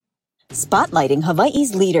Spotlighting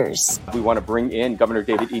Hawaii's leaders. We want to bring in Governor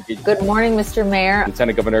David E. Good morning, Mr. Mayor.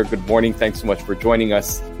 Lieutenant Governor, good morning. Thanks so much for joining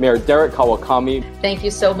us. Mayor Derek Kawakami. Thank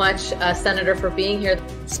you so much, Senator, for being here.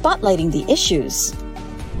 Spotlighting the issues.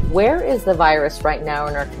 Where is the virus right now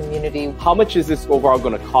in our community? How much is this overall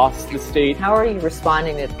going to cost the state? How are you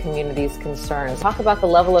responding to the community's concerns? Talk about the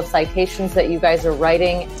level of citations that you guys are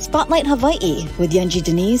writing. Spotlight Hawaii with Yunji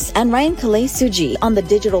Denise and Ryan Kalei Suji on the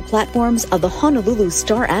digital platforms of the Honolulu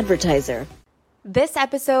Star-Advertiser. This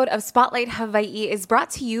episode of Spotlight Hawaii is brought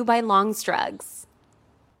to you by Long's Drugs.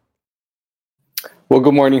 Well,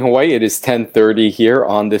 good morning, Hawaii. It is 10:30 here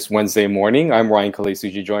on this Wednesday morning. I'm Ryan Kalei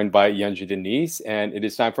Suji, joined by Yunji Denise, and it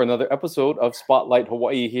is time for another episode of Spotlight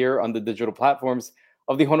Hawaii here on the digital platforms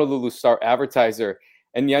of the Honolulu Star-Advertiser.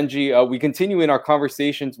 And Yunji, we continue in our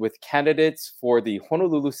conversations with candidates for the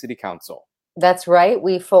Honolulu City Council. That's right.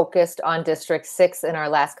 We focused on District 6 in our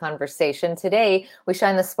last conversation. Today, we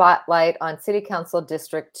shine the spotlight on City Council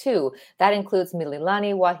District 2. That includes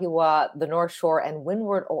Mililani, Wahiawa, the North Shore, and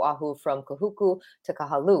Windward Oahu from Kahuku to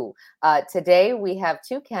Kahalu. Today, we have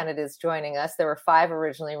two candidates joining us. There were 5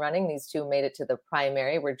 originally running. These 2 made it to the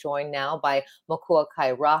primary. We're joined now by Makua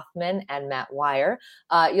Kai Rothman and Matt Wire.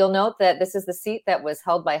 You'll note that this is the seat that was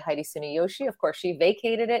held by Heidi Suniyoshi. Of course, she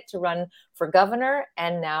vacated it to run for governor,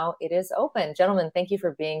 and now it is open. Gentlemen, thank you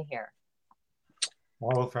for being here.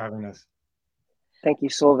 Well, for having us. Thank you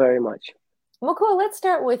so very much. Makua, let's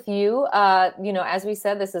start with you. As we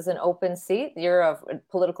said, this is an open seat. You're a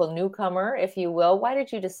political newcomer, if you will. Why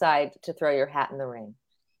did you decide to throw your hat in the ring?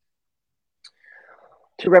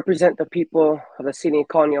 To represent the people of the city and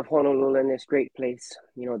county of Honolulu in this great place,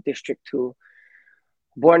 District 2.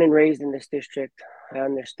 Born and raised in this district, I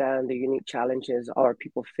understand the unique challenges our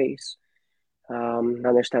people face.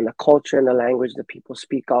 Understand the culture and the language that people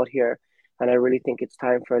speak out here. And I really think it's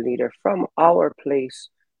time for a leader from our place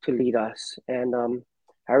to lead us. And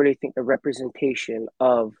I really think the representation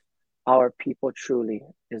of our people truly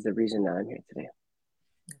is the reason that I'm here today.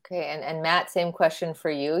 Okay, and Matt, same question for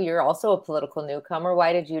you. You're also a political newcomer.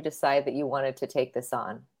 Why did you decide that you wanted to take this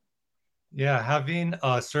on? Yeah, having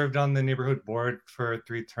served on the neighborhood board for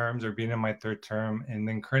 3 terms, or being in my 3rd term, and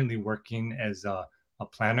then currently working as a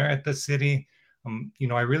planner at the city,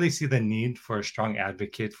 I really see the need for a strong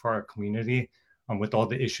advocate for our community with all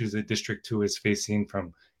the issues that District 2 is facing,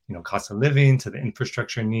 from cost of living to the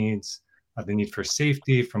infrastructure needs, the need for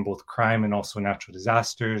safety from both crime and also natural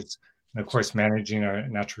disasters, and of course managing our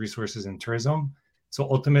natural resources and tourism. So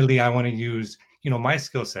ultimately, I want to use my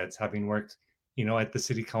skill sets, having worked at the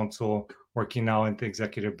City Council, working now in the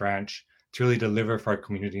executive branch, to really deliver for our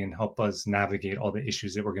community and help us navigate all the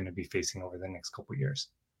issues that we're going to be facing over the next couple of years.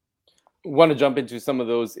 Want to jump into some of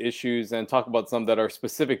those issues and talk about some that are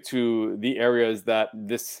specific to the areas that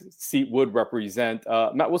this seat would represent.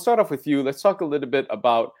 Matt, we'll start off with you. Let's talk a little bit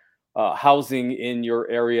about housing in your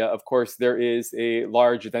area. Of course, there is a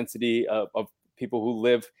large density of people who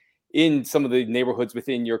live in some of the neighborhoods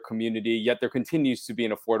within your community, yet there continues to be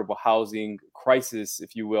an affordable housing crisis,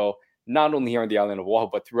 if you will, not only here on the island of Oahu,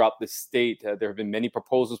 but throughout the state. There have been many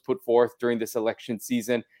proposals put forth during this election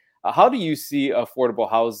season. How do you see affordable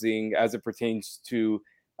housing as it pertains to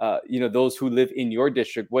those who live in your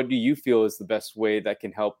district? What do you feel is the best way that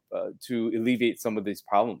can help to alleviate some of these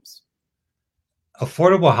problems?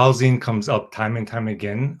 Affordable housing comes up time and time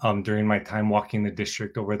again during my time walking the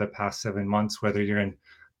district over the past 7 months, whether you're in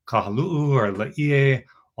Kahalu'u or Laie,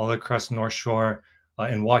 all across North Shore,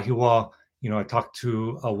 in Wahiawa. I talked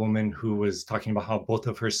to a woman who was talking about how both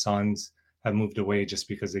of her sons have moved away just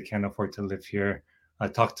because they can't afford to live here. I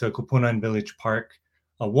talked to Kupunan Village Park.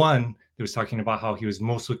 One who was talking about how he was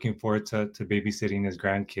most looking forward to babysitting his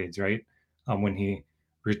grandkids, right? When he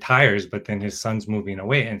retires, but then his son's moving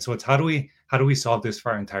away. And so it's how do we solve this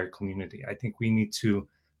for our entire community? I think we need to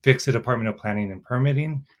fix the Department of Planning and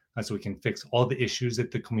Permitting so we can fix all the issues that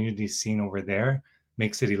the community is seeing over there,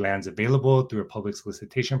 make city lands available through a public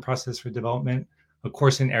solicitation process for development, of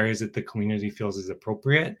course, in areas that the community feels is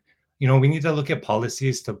appropriate. We need to look at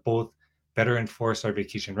policies to both better enforce our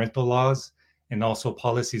vacation rental laws and also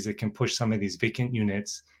policies that can push some of these vacant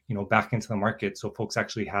units, back into the market so folks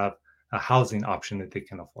actually have a housing option that they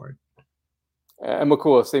can afford. And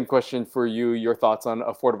Makua, same question for you. Your thoughts on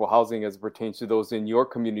affordable housing as it pertains to those in your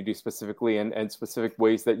community specifically, and specific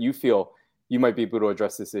ways that you feel you might be able to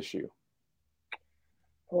address this issue.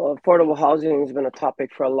 Well, affordable housing has been a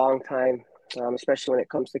topic for a long time, especially when it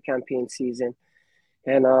comes to campaign season.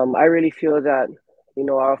 And I really feel that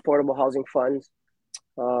our affordable housing funds,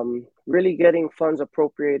 really getting funds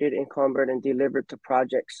appropriated, encumbered, and delivered to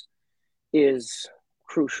projects is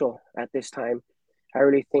crucial at this time. I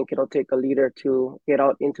really think it'll take a leader to get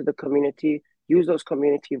out into the community, use those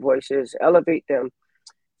community voices, elevate them,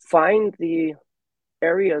 find the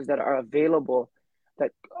areas that are available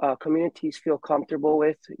that communities feel comfortable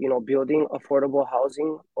with, building affordable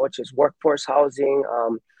housing, which is workforce housing,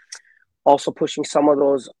 also pushing some of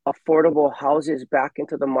those affordable houses back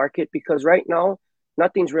into the market, because right now,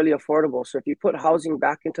 nothing's really affordable. So if you put housing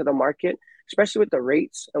back into the market, especially with the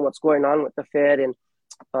rates and what's going on with the Fed, and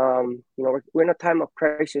we're in a time of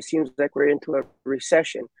crisis. Seems like we're into a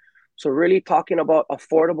recession. So really talking about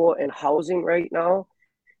affordable and housing right now,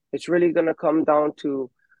 it's really going to come down to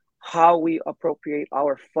how we appropriate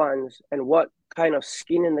our funds and what kind of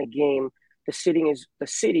skin in the game the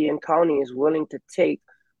city and county is willing to take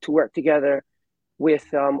to work together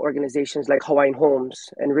with organizations like Hawaiian Homes,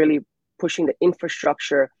 and really pushing the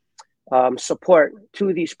infrastructure support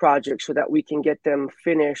to these projects so that we can get them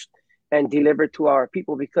finished and delivered to our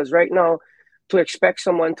people. Because right now, to expect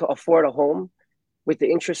someone to afford a home with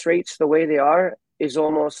the interest rates the way they are is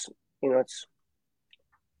almost,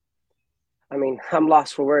 I'm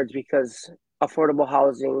lost for words, because affordable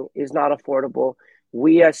housing is not affordable.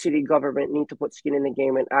 We as city government need to put skin in the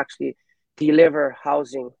game and actually deliver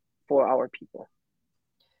housing for our people.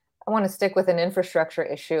 I want to stick with an infrastructure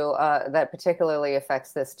issue that particularly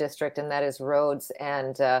affects this district, and that is roads.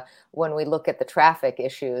 And when we look at the traffic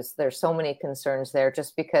issues, there's so many concerns there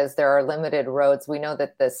just because there are limited roads. We know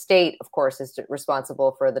that the state, of course, is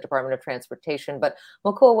responsible for the Department of Transportation. But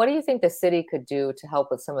Mokua, what do you think the city could do to help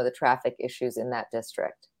with some of the traffic issues in that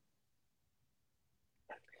district?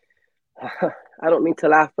 I don't mean to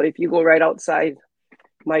laugh, but if you go right outside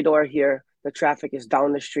my door here, the traffic is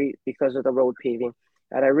down the street because of the road paving.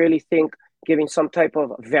 And I really think giving some type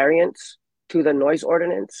of variance to the noise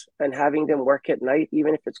ordinance and having them work at night,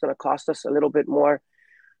 even if it's going to cost us a little bit more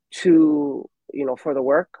to, for the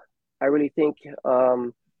work, I really think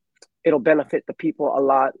it'll benefit the people a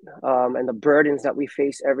lot, and the burdens that we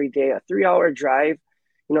face every day. A 3-hour drive,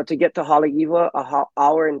 to get to Haleiwa, an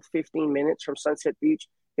hour and 15 minutes from Sunset Beach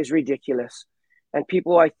is ridiculous. And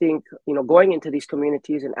people, I think, going into these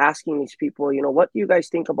communities and asking these people, what do you guys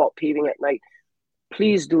think about paving at night?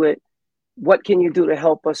 Please do it. What can you do to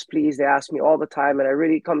help us, please? They ask me all the time. And it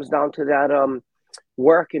really comes down to that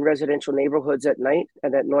work in residential neighborhoods at night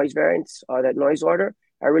and that noise variance or that noise order.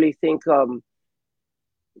 I really think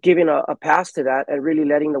giving a pass to that and really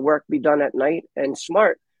letting the work be done at night and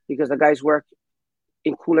smart, because the guys work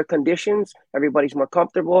in cooler conditions. Everybody's more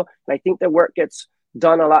comfortable. And I think the work gets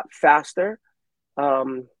done a lot faster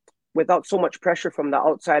without so much pressure from the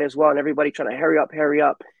outside as well. And everybody trying to hurry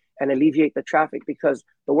up and alleviate the traffic, because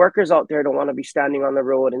the workers out there don't want to be standing on the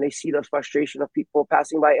road and they see the frustration of people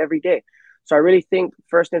passing by every day. So I really think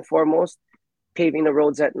first and foremost, paving the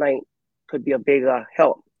roads at night could be a big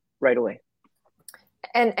help right away.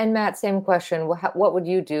 And Matt, same question. What would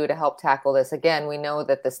you do to help tackle this? Again, we know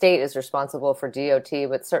that the state is responsible for DOT,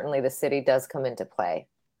 but certainly the city does come into play.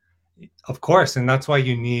 Of course, and that's why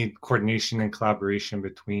you need coordination and collaboration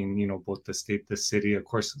between, both the state, the city, of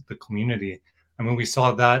course, the community. I mean, we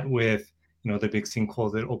saw that with, the big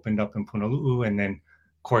sinkhole that opened up in Punalu'u. And then,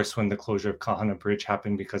 of course, when the closure of Kahana Bridge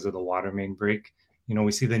happened because of the water main break,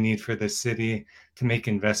 we see the need for the city to make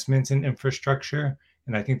investments in infrastructure.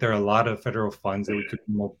 And I think there are a lot of federal funds that we could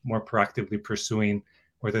be more proactively pursuing,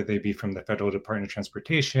 whether they be from the Federal Department of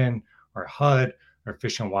Transportation or HUD or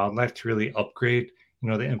Fish and Wildlife, to really upgrade,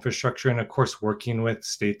 the infrastructure. And of course, working with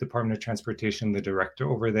State Department of Transportation, the director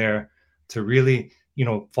over there, to really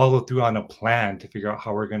follow through on a plan to figure out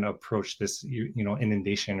how we're going to approach this,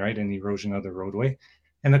 inundation, right, and erosion of the roadway.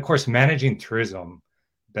 And of course, managing tourism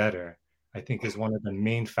better, I think, is one of the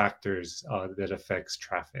main factors that affects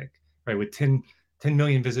traffic, right? With 10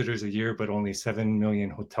 million visitors a year, but only 7 million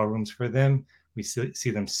hotel rooms for them, we see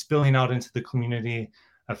them spilling out into the community,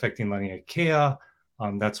 affecting Laniakea.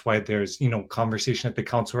 That's why there's, conversation at the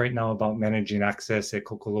council right now about managing access at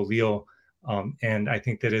Kokololio. And I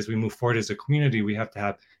think that as we move forward as a community, we have to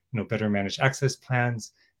have, better managed access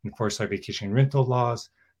plans, enforce our vacation rental laws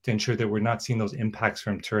to ensure that we're not seeing those impacts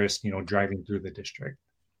from tourists, driving through the district.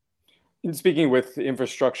 And speaking with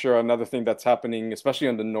infrastructure, another thing that's happening, especially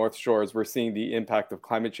on the North Shore, is we're seeing the impact of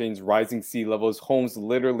climate change, rising sea levels, homes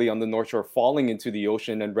literally on the North Shore falling into the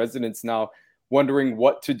ocean, and residents now wondering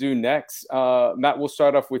what to do next. Matt, we'll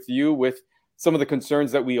start off with you with some of the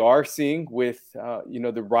concerns that we are seeing with,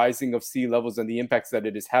 the rising of sea levels and the impacts that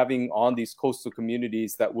it is having on these coastal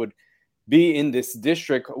communities that would be in this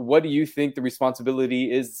district. What do you think the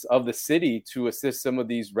responsibility is of the city to assist some of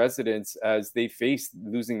these residents as they face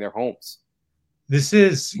losing their homes? This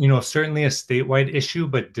is, certainly a statewide issue,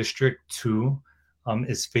 but District 2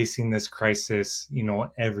 is facing this crisis,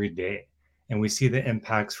 every day. And we see the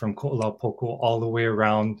impacts from Ko'olaupoku all the way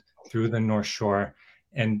around through the North Shore.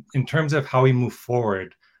 And in terms of how we move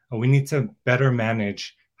forward, we need to better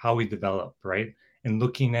manage how we develop, right? And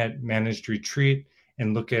looking at managed retreat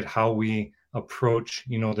and look at how we approach,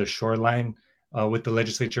 the shoreline with the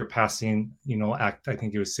legislature passing, Act, I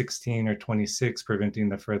think it was 16 or 26, preventing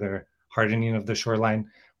the further hardening of the shoreline.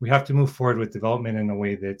 We have to move forward with development in a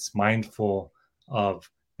way that's mindful of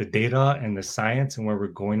the data and the science and where we're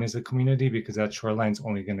going as a community, because that shoreline is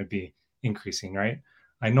only going to be increasing, right?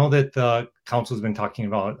 I know that the council has been talking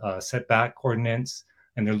about setback ordinance,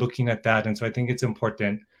 and they're looking at that. And so I think it's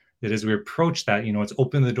important that as we approach that, it's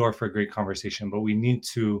opened the door for a great conversation, but we need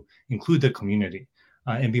to include the community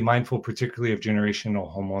and be mindful, particularly of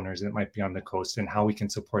generational homeowners that might be on the coast and how we can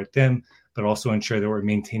support them, but also ensure that we're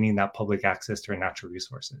maintaining that public access to our natural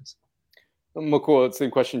resources. Makua, it's a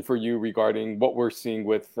question for you regarding what we're seeing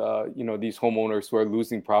with these homeowners who are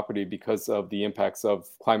losing property because of the impacts of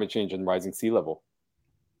climate change and rising sea level.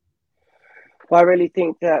 Well, I really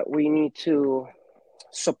think that we need to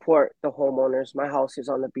support the homeowners. My house is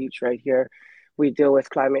on the beach right here. We deal with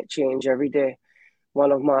climate change every day.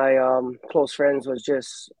 One of my close friends was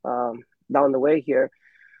just down the way here,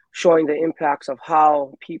 showing the impacts of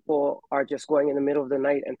how people are just going in the middle of the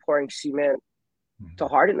night and pouring cement to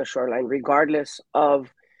harden the shoreline, regardless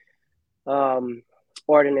of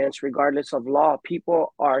ordinance, regardless of law.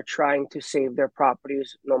 People are trying to save their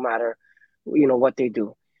properties no matter, what they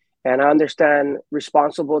do. And I understand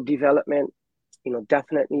responsible development,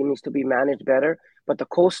 definitely needs to be managed better. But the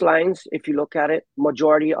coastlines, if you look at it,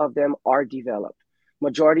 majority of them are developed.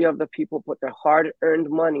 Majority of the people put their hard-earned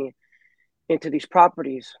money into these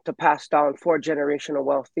properties to pass down for generational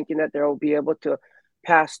wealth, thinking that they will be able to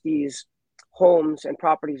pass these homes and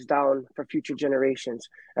properties down for future generations.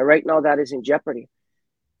 And right now that is in jeopardy.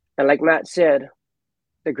 And like Matt said,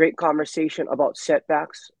 the great conversation about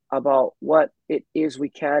setbacks, about what it is we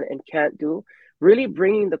can and can't do, really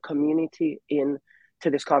bringing the community in to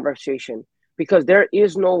this conversation, because there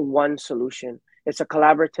is no one solution. It's a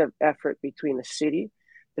collaborative effort between the city,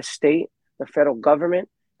 the state, the federal government,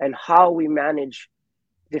 and how we manage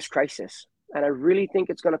this crisis. And I really think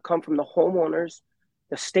it's going to come from the homeowners,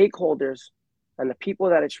 the stakeholders, and the people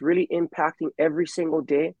that it's really impacting every single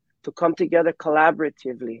day to come together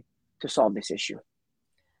collaboratively to solve this issue.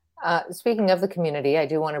 Speaking of the community, I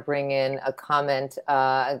do want to bring in a comment,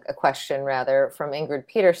 a question rather, from Ingrid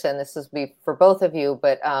Peterson. This is for both of you,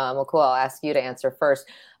 but Makua, I'll ask you to answer first.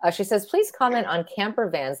 She says, please comment on camper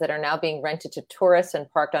vans that are now being rented to tourists and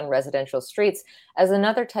parked on residential streets as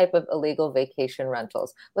another type of illegal vacation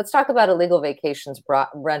rentals. Let's talk about illegal vacations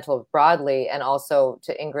rentals broadly, and also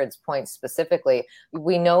to Ingrid's point specifically.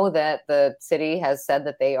 We know that the city has said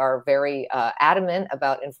that they are very adamant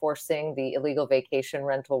about enforcing the illegal vacation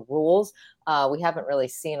rental rules. We haven't really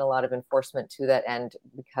seen a lot of enforcement to that end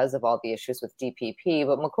because of all the issues with DPP.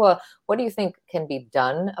 But Makua, what do you think can be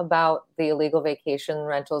done about the illegal vacation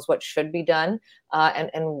rentals? What should be done?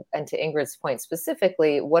 And to Ingrid's point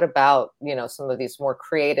specifically, what about, some of these more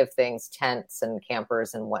creative things, tents and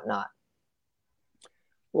campers and whatnot?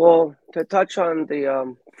 Well, to touch on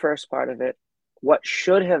the first part of it, what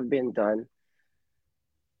should have been done,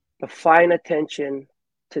 the fine attention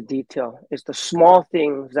to detail. It's the small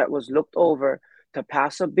things that was looked over to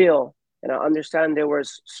pass a bill. And I understand there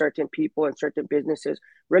was certain people and certain businesses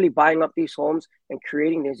really buying up these homes and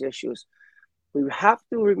creating these issues. We have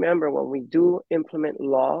to remember when we do implement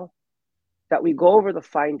law that we go over the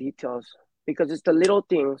fine details, because it's the little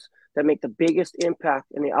things that make the biggest impact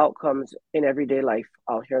in the outcomes in everyday life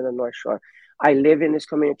out here in the North Shore. I live in this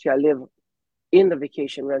community. I live in the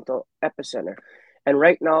vacation rental epicenter. And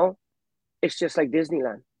right now, it's just like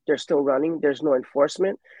Disneyland. They're still running. There's no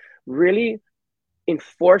enforcement. Really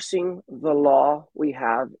enforcing the law we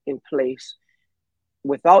have in place.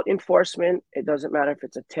 Without enforcement, it doesn't matter if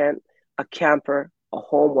it's a tent, a camper, a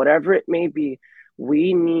home, whatever it may be,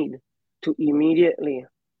 we need to immediately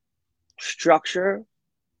structure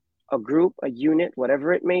a group, a unit,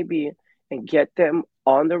 whatever it may be, and get them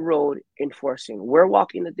on the road enforcing. We're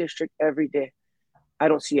walking the district every day. I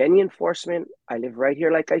don't see any enforcement. I live right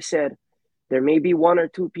here, like I said. There may be one or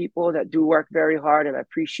two people that do work very hard, and I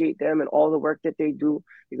appreciate them and all the work that they do,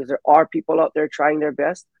 because there are people out there trying their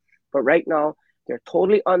best. But right now, they're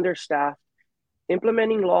totally understaffed.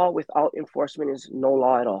 Implementing law without enforcement is no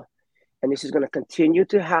law at all. And this is going to continue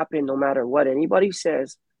to happen no matter what anybody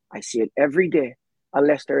says. I see it every day,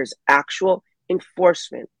 unless there is actual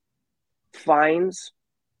enforcement, fines,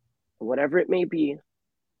 whatever it may be,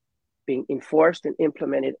 being enforced and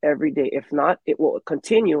implemented every day. If not, it will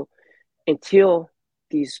continue until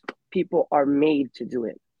these people are made to do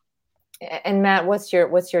it. And Matt, what's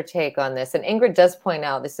your take on this? And Ingrid does point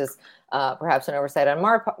out this is perhaps an oversight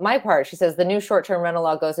on my part. She says the new short-term rental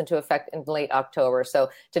law goes into effect in late October. So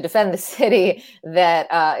to defend the city, that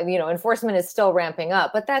enforcement is still ramping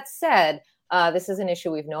up. But that said, this is an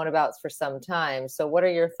issue we've known about for some time. So what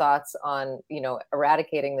are your thoughts on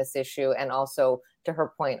eradicating this issue, and also, to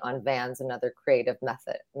her point, on vans and other creative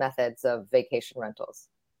methods of vacation rentals?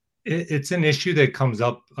 It's an issue that comes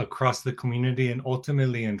up across the community, and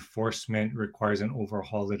ultimately enforcement requires an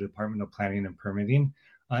overhaul of the Department of Planning and Permitting.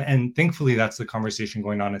 And thankfully, that's the conversation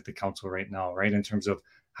going on at the council right now, right? In terms of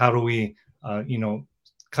how do we,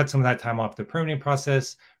 cut some of that time off the permitting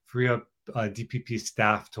process, free up DPP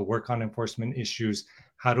staff to work on enforcement issues.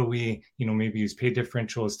 How do we, maybe use pay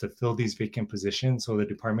differentials to fill these vacant positions so the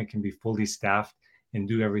department can be fully staffed and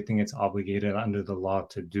do everything it's obligated under the law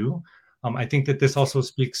to do? I think that this also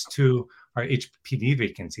speaks to our HPD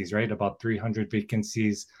vacancies, right? About 300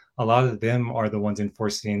 vacancies. A lot of them are the ones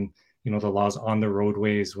enforcing, the laws on the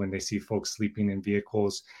roadways when they see folks sleeping in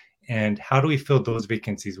vehicles. And how do we fill those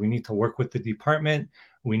vacancies? We need to work with the department.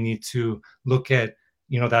 We need to look at,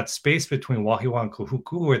 that space between Wahiawa and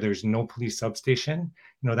Kahuku where there's no police substation.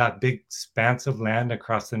 That big expanse of land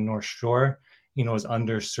across the North Shore, is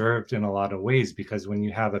underserved in a lot of ways, because when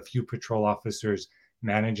you have a few patrol officers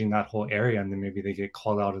managing that whole area and then maybe they get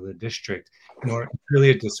called out of the district, it's really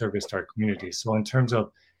a disservice to our community. So in terms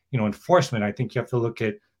of, enforcement, I think you have to look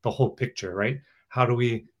at the whole picture, right? How do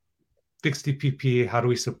we fix DPP? How do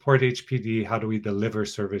we support HPD? How do we deliver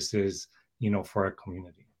services, for our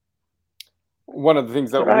community? One of the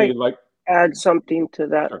things that we like... Add something to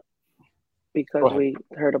that, sure, because we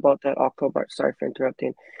heard about that October. Sorry for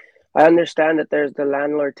interrupting. I understand that there's the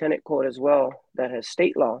landlord tenant code as well that has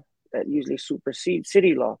state law that usually supersedes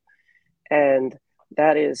city law, and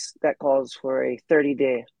that calls for a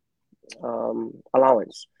 30-day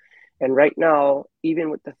allowance. And right now, even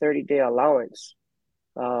with the 30-day allowance,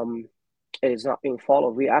 it is not being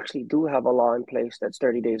followed. We actually do have a law in place that's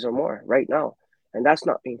 30 days or more right now, and that's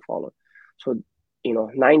not being followed. So,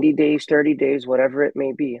 90 days, 30 days, whatever it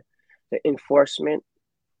may be, the enforcement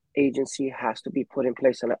agency has to be put in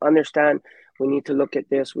place. And I understand we need to look at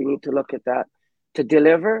this, we need to look at that. To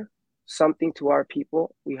deliver something to our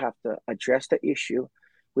people, we have to address the issue,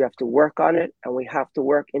 we have to work on it, and we have to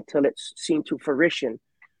work until it's seen to fruition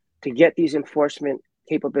to get these enforcement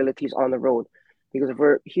capabilities on the road. Because if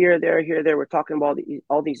we're here, there, we're talking about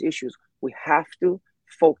all these issues, we have to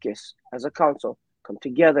focus as a council, come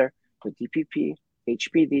together with DPP,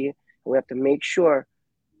 HPD, and we have to make sure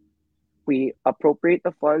we appropriate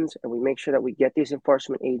the funds and we make sure that we get these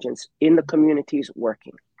enforcement agents in the communities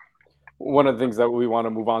working. One of the things that we want to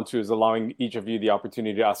move on to is allowing each of you the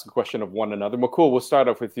opportunity to ask a question of one another. Makul, we'll start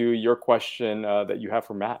off with you. Your question that you have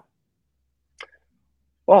for Matt.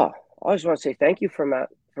 Well, I just want to say thank you for Matt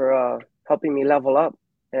for helping me level up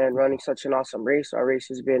and running such an awesome race. Our race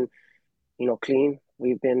has been, clean.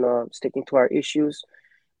 We've been sticking to our issues.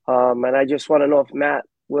 And I just want to know if Matt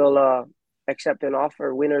will accept an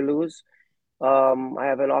offer, win or lose. I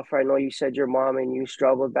have an offer. I know you said your mom and you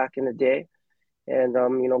struggled back in the day. And,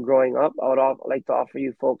 growing up, I would like to offer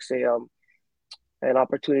you folks an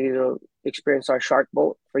opportunity to experience our shark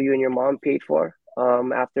boat for you and your mom paid for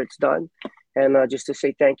after it's done. And just to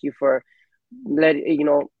say thank you for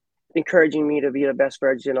encouraging me to be the best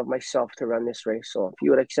version of myself to run this race. So if you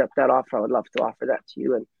would accept that offer, I would love to offer that to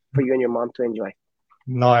you and for you and your mom to enjoy.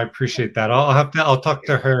 No, I appreciate that. I'll talk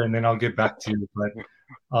to her and then I'll get back to you. But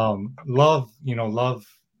love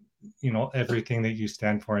everything that you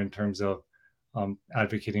stand for in terms of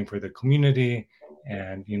advocating for the community.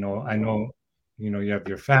 And, I know, you have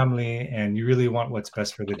your family and you really want what's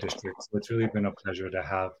best for the district. So it's really been a pleasure to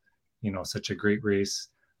have, such a great race,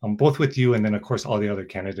 both with you and then, of course, all the other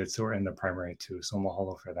candidates who are in the primary too. So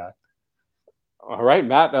mahalo for that. All right,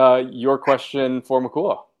 Matt, your question for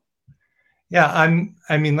Makua. Yeah,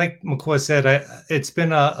 like Makua said, it's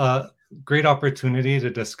been a great opportunity to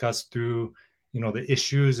discuss through, the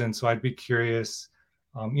issues. And so I'd be curious,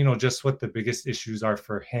 just what the biggest issues are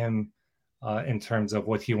for him in terms of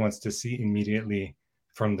what he wants to see immediately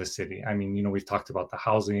from the city. We've talked about the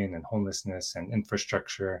housing and homelessness and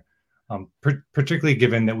infrastructure, particularly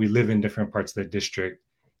given that we live in different parts of the district.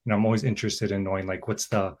 I'm always interested in knowing what's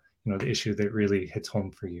the issue that really hits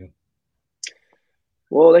home for you.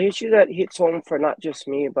 Well, the issue that hits home for not just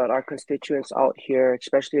me, but our constituents out here,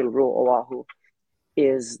 especially in rural Oahu,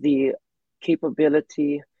 is the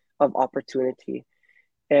capability of opportunity.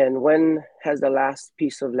 And when has the last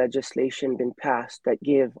piece of legislation been passed that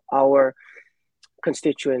give our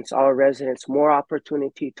constituents, our residents, more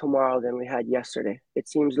opportunity tomorrow than we had yesterday. It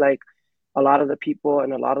seems like a lot of the people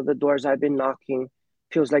and a lot of the doors I've been knocking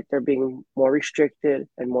feels like they're being more restricted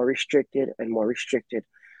and more restricted and more restricted.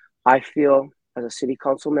 I feel as a city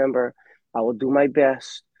council member, I will do my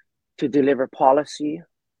best to deliver policy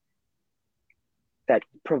that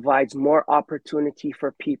provides more opportunity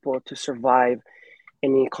for people to survive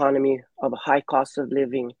in the economy of a high cost of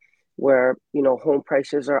living, where home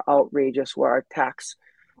prices are outrageous, where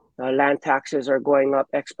our land taxes are going up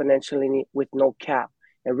exponentially with no cap,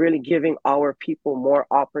 and really giving our people more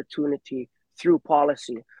opportunity through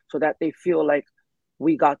policy so that they feel like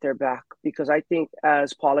we got their back. Because I think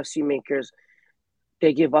as policymakers,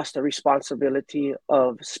 they give us the responsibility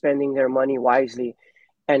of spending their money wisely.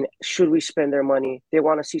 And should we spend their money, they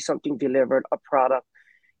want to see something delivered, a product,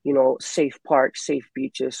 safe parks, safe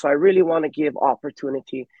beaches. So I really want to give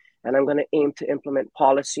opportunity, and I'm going to aim to implement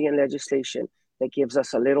policy and legislation that gives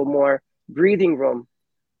us a little more breathing room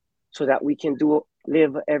so that we can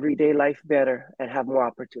live everyday life better and have more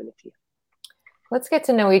opportunity. Let's get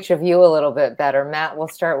to know each of you a little bit better. Matt, we'll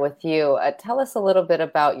start with you. Tell us a little bit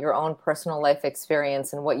about your own personal life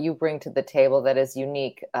experience and what you bring to the table that is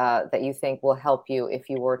unique, that you think will help you if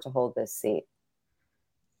you were to hold this seat.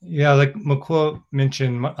 Yeah, like Makua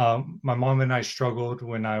mentioned, my mom and I struggled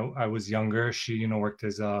when I was younger. She, worked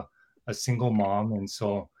as a single mom. And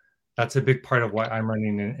so that's a big part of why I'm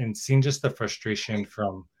running, and seeing just the frustration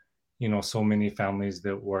from, so many families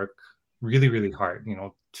that work really, really hard,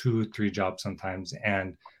 2-3 jobs sometimes,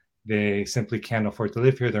 and they simply can't afford to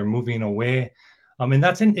live here. They're moving away. And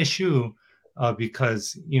that's an issue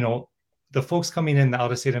because, the folks coming in, the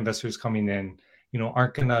out-of-state investors coming in,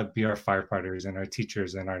 aren't going to be our firefighters and our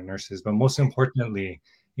teachers and our nurses. But most importantly,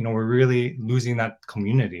 we're really losing that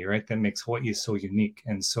community, right? That makes Hawaii so unique.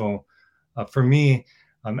 And so for me,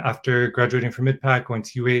 after graduating from MidPac, going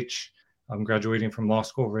to UH, graduating from law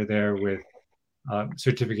school over there with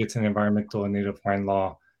certificates in environmental and native Hawaiian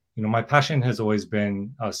law, my passion has always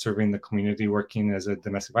been serving the community, working as a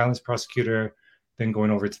domestic violence prosecutor, then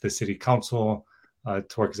going over to the city council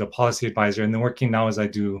to work as a policy advisor, and then working now as I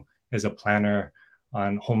do as a planner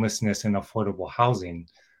on homelessness and affordable housing.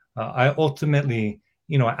 I ultimately,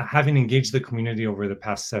 having engaged the community over the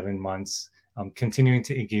past 7 months, continuing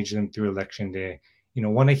to engage them through Election Day,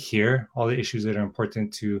 want to hear all the issues that are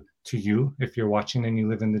important to you. If you're watching and you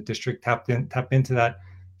live in the district, tap into that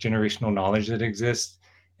generational knowledge that exists,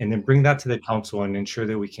 and then bring that to the council and ensure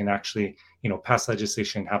that we can actually, pass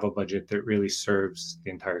legislation, have a budget that really serves the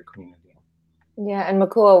entire community. Yeah, and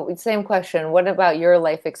Makua, same question. What about your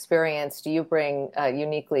life experience do you bring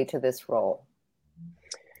uniquely to this role?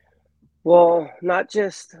 Well, not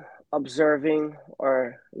just observing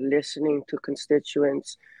or listening to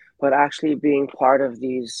constituents, but actually being part of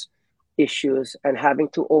these issues and having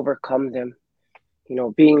to overcome them.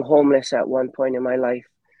 Being homeless at one point in my life,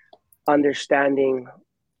 understanding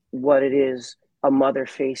what it is a mother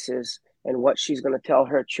faces and what she's going to tell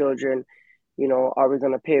her children. Are we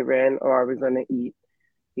going to pay rent or are we going to eat?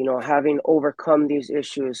 Having overcome these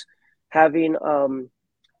issues, having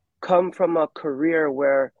come from a career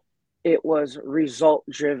where it was result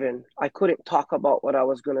driven. I couldn't talk about what I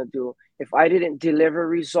was going to do. If I didn't deliver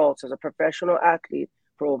results as a professional athlete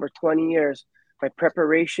for over 20 years, my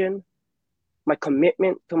preparation, my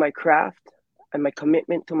commitment to my craft, and my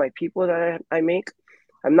commitment to my people that I make,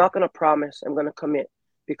 I'm not going to promise, I'm going to commit,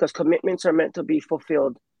 because commitments are meant to be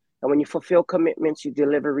fulfilled. And when you fulfill commitments, you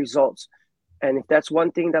deliver results. And if that's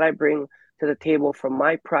one thing that I bring to the table from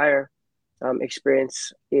my prior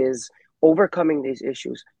experience, is overcoming these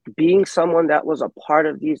issues, being someone that was a part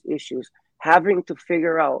of these issues, having to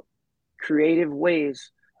figure out creative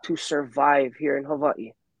ways to survive here in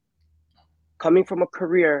Hawaii. Coming from a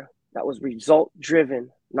career that was result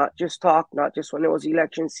driven, not just talk, not just when it was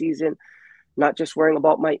election season, not just worrying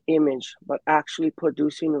about my image, but actually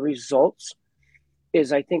producing results,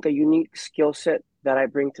 is, I think, a unique skill set that I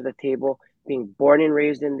bring to the table, being born and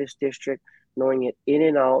raised in this district, knowing it in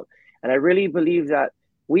and out. And I really believe that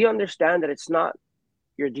we understand that it's not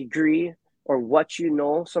your degree or what you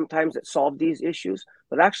know sometimes that solve these issues,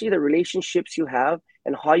 but actually the relationships you have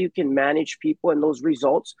and how you can manage people and those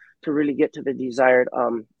results to really get to the desired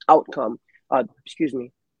outcome.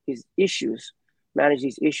 These issues, manage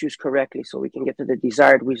these issues correctly so we can get to the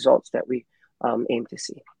desired results that we aim to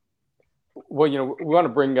see. Well, we want to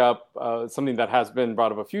bring up something that has been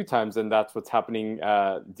brought up a few times, and that's what's happening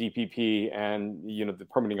at DPP and, the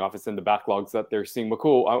permitting office and the backlogs that they're seeing.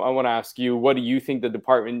 Makua, I want to ask you, what do you think the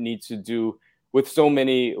department needs to do with so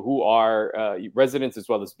many who are residents as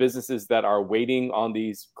well as businesses that are waiting on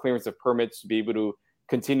these clearance of permits to be able to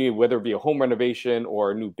continue, whether it be a home renovation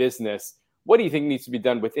or a new business. What do you think needs to be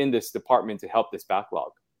done within this department to help this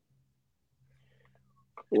backlog?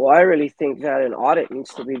 Well, I really think that an audit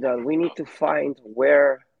needs to be done. We need to find where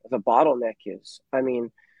the bottleneck is. I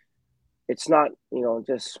mean, it's not,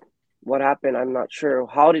 just what happened. I'm not sure.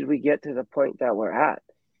 How did we get to the point that we're at?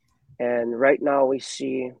 And right now we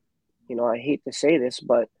see, I hate to say this,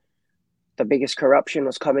 but the biggest corruption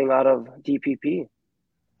was coming out of DPP.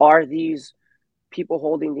 Are these people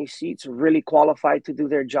holding these seats really qualified to do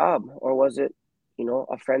their job? Or was it,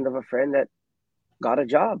 a friend of a friend that got a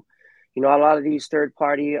job? A lot of these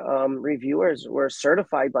third-party reviewers were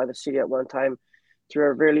certified by the city at one time through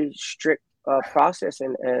a really strict process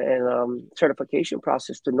and certification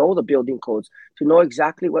process to know the building codes, to know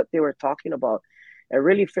exactly what they were talking about, and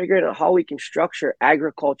really figuring out how we can structure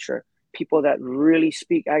agriculture, people that really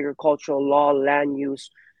speak agricultural law, land use,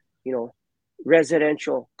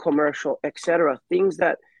 residential, commercial, etc. Things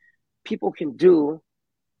that people can do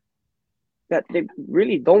that they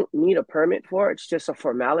really don't need a permit for. It's just a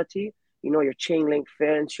formality. Your chain link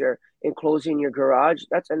fence, your enclosing your garage.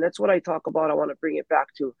 That's what I talk about. I want to bring it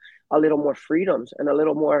back to a little more freedoms and a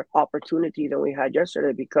little more opportunity than we had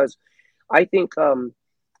yesterday, because I think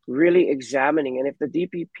really examining, and if the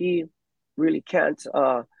DPP really can't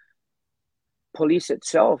police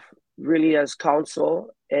itself, really as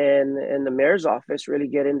council and the mayor's office really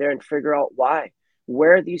get in there and figure out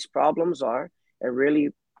where these problems are, and really,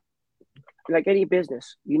 like any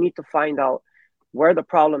business, you need to find out where the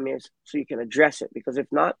problem is so you can address it. Because if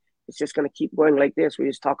not, it's just going to keep going like this. We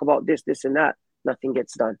just talk about this, and that. Nothing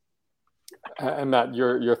gets done. And Matt,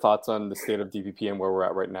 your thoughts on the state of DPP and where we're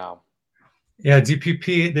at right now? Yeah,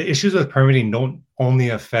 DPP, the issues with permitting don't only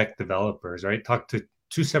affect developers, right? Talked to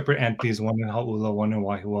two separate entities, one in Hauula, one in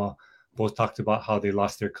Wahiawa. Both talked about how they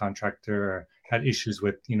lost their contractor or had issues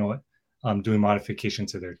with, doing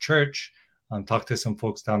modifications to their church. Talked to some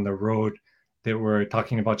folks down the road that were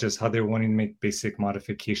talking about just how they're wanting to make basic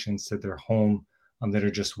modifications to their home that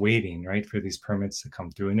are just waiting, right, for these permits to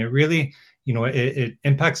come through. And it really, it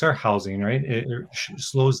impacts our housing, right? It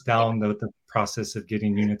slows down the process of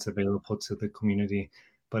getting units available to the community,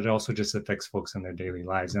 but it also just affects folks in their daily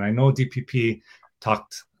lives. And I know DPP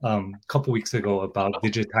talked a couple weeks ago about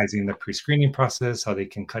digitizing the pre-screening process, how they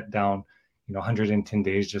can cut down, 110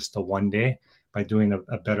 days just to 1 day by doing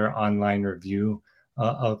a better online review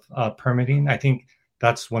of permitting. I think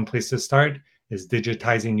that's one place to start, is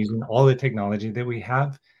digitizing, using all the technology that we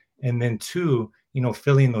have. And then two,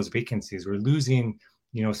 filling those vacancies. We're losing,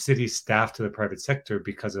 city staff to the private sector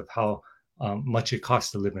because of how much it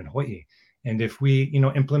costs to live in Hawaii. And if we,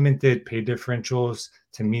 implemented pay differentials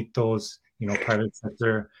to meet those, private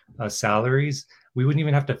sector salaries, we wouldn't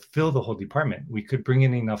even have to fill the whole department. We could bring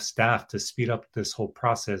in enough staff to speed up this whole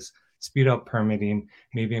process, speed up permitting,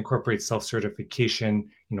 maybe incorporate self-certification,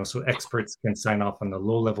 so experts can sign off on the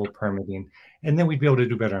low-level permitting, and then we'd be able to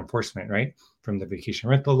do better enforcement, right? From the vacation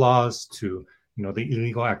rental laws to, the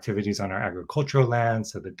illegal activities on our agricultural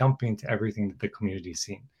lands, to the dumping, to everything that the community's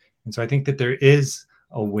seen. And so I think that there is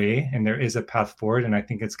a way and there is a path forward, and I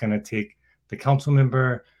think it's going to take the council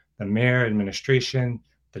member, the mayor, administration,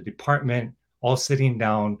 the department, all sitting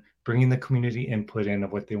down, bringing the community input in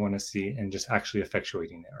of what they want to see and just actually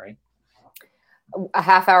effectuating it, right? A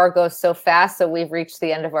half hour goes so fast, so we've reached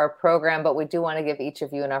the end of our program, but we do want to give each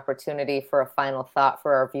of you an opportunity for a final thought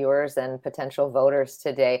for our viewers and potential voters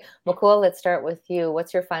today. Makua, let's start with you.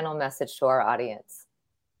 What's your final message to our audience?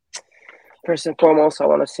 First and foremost, I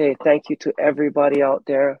want to say thank you to everybody out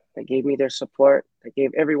there that gave me their support, that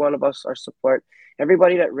gave every one of us our support,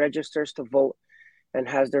 everybody that registers to vote and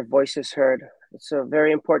has their voices heard. It's a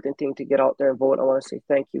very important thing to get out there and vote. I want to say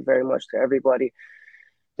thank you very much to everybody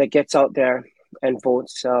that gets out there and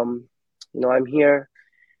votes. I'm here.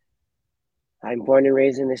 I'm born and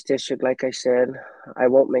raised in this district. Like I said, I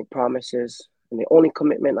won't make promises. And the only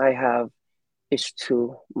commitment I have is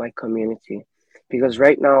to my community. Because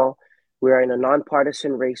right now, we are in a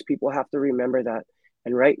nonpartisan race. People have to remember that.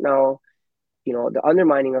 And right now, the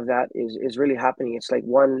undermining of that is really happening. It's like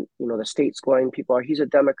the state's going, he's a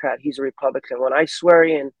Democrat, he's a Republican. When I swear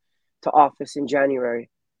in to office in January,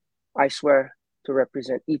 I swear to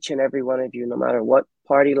represent each and every one of you, no matter what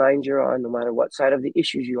party lines you're on, no matter what side of the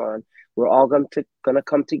issues you're on. We're all going to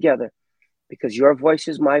come together, because your voice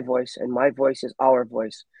is my voice and my voice is our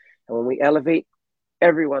voice. And when we elevate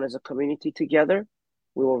everyone as a community together,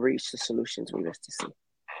 we will reach the solutions we wish to see.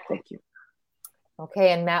 Thank you.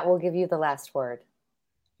 Okay, and Matt will give you the last word.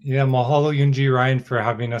 Yeah, mahalo Yunji, Ryan, for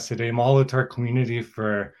having us today. Mahalo to our community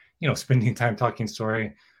for, spending time talking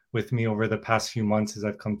story with me over the past few months as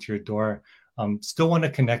I've come to your door. Still want to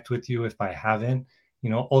connect with you if I haven't.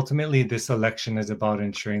 ultimately this election is about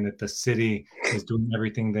ensuring that the city is doing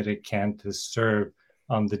everything that it can to serve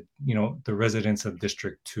the residents of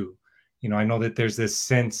District 2. I know that there's this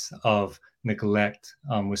sense of neglect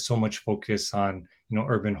with so much focus on,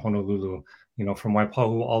 urban Honolulu, from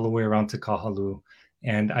Waipahu all the way around to Kahalu.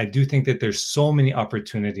 And I do think that there's so many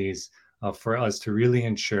opportunities for us to really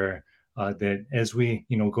ensure that as we,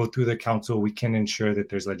 go through the council, we can ensure that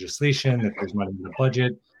there's legislation, that there's money in the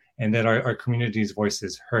budget, and that our community's voice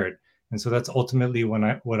is heard. And so that's ultimately what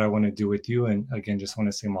I want to do with you. And again, just want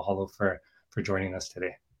to say mahalo for joining us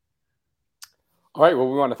today. All right. Well,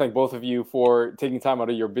 we want to thank both of you for taking time out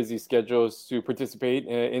of your busy schedules to participate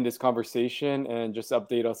in this conversation and just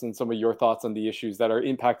update us on some of your thoughts on the issues that are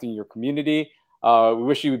impacting your community. We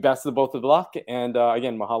wish you the best of both of luck. And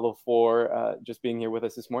again, mahalo for just being here with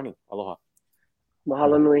us this morning. Aloha.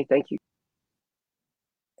 Mahalo nui. Thank you.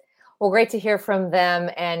 Well, great to hear from them.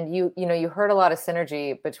 And you heard a lot of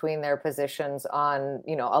synergy between their positions on,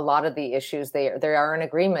 a lot of the issues. They are in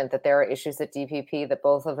agreement that there are issues at DPP that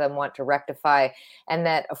both of them want to rectify, and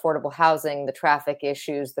that affordable housing, the traffic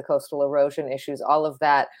issues, the coastal erosion issues, all of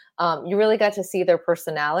that. You really got to see their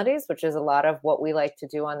personalities, which is a lot of what we like to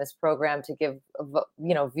do on this program, to give,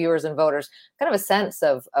 viewers and voters kind of a sense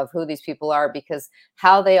of who these people are, because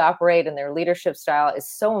how they operate and their leadership style is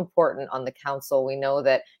so important on the council. We know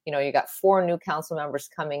that, you got 4 new council members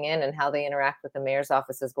coming in, and how they interact with the mayor's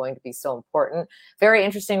office is going to be so important. Very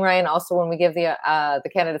interesting, Ryan. Also, when we give the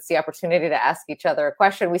candidates the opportunity to ask each other a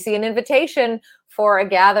question, we see an invitation for a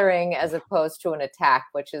gathering as opposed to an attack,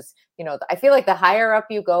 which is, I feel like the higher up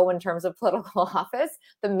you go in terms of political office,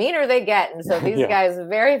 the meaner they get. And so these guys are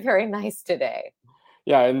very, very nice today.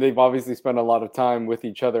 Yeah, and they've obviously spent a lot of time with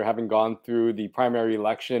each other, having gone through the primary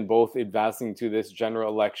election, both advancing to this general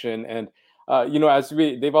election. And as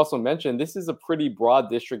they've also mentioned, this is a pretty broad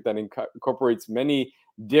district that incorporates many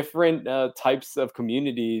different types of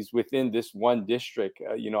communities within this one district,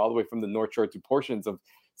 all the way from the North Shore to portions of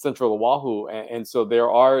Central Oahu. And so there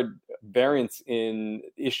are variants in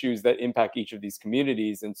issues that impact each of these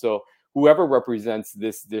communities. And so whoever represents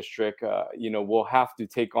this district, will have to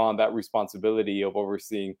take on that responsibility of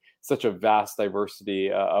overseeing such a vast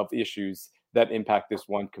diversity of issues that impact this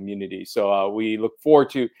one community. So we look forward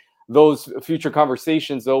to those future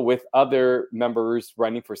conversations, though, with other members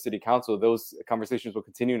running for city council. Those conversations will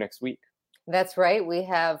continue next week. That's right. We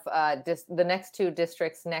have the next 2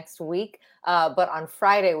 districts next week. But on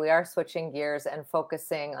Friday, we are switching gears and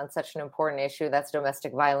focusing on such an important issue. That's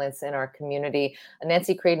domestic violence in our community.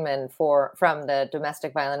 Nancy Creedman from the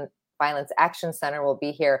Domestic Violence Action Center will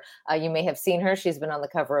be here. You may have seen her. She's been on the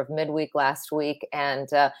cover of Midweek last week, and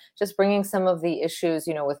just bringing some of the issues,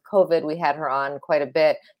 with COVID. We had her on quite a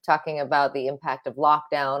bit, talking about the impact of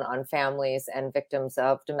lockdown on families and victims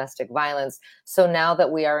of domestic violence. So now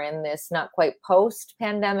that we are in this, not quite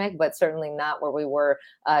post-pandemic, but certainly not where we were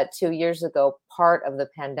 2 years ago, part of the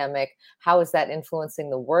pandemic, how is that influencing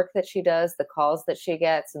the work that she does, the calls that she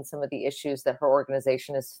gets, and some of the issues that her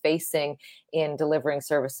organization is facing in delivering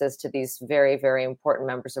services to these very, very important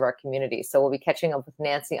members of our community. So we'll be catching up with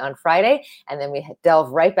Nancy on Friday, and then we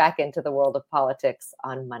delve right back into the world of politics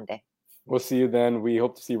on Monday. We'll see you then. We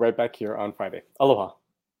hope to see you right back here on Friday. Aloha.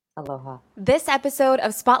 Aloha. This episode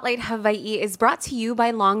of Spotlight Hawaii is brought to you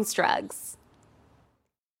by Long's Drugs.